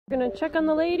We're gonna check on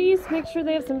the ladies, make sure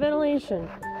they have some ventilation.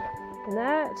 And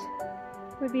that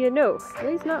would be a no, at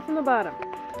least not from the bottom.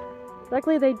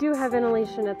 Luckily they do have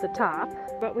ventilation at the top,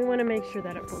 but we want to make sure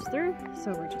that it pulls through.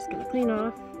 So we're just gonna clean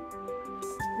off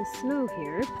the snow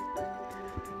here.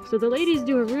 So the ladies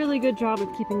do a really good job of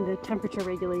keeping the temperature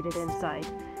regulated inside,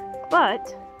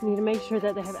 but we need to make sure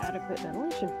that they have adequate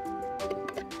ventilation.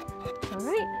 All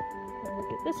right, and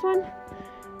look at this one.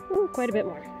 Ooh, quite a bit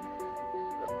more.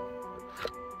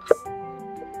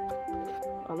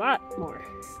 A lot more.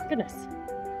 Goodness.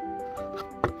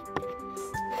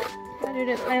 Why did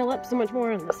it pile up so much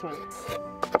more on this one?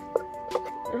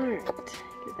 Alright,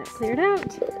 get that cleared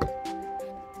out.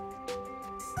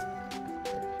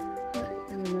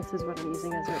 And then this is what I'm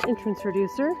using as our entrance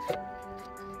reducer.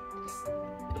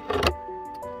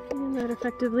 And that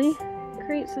effectively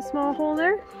creates a small hole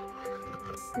there.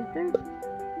 Right there.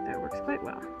 That works quite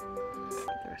well.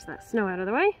 Get the rest of that snow out of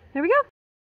the way. There we go.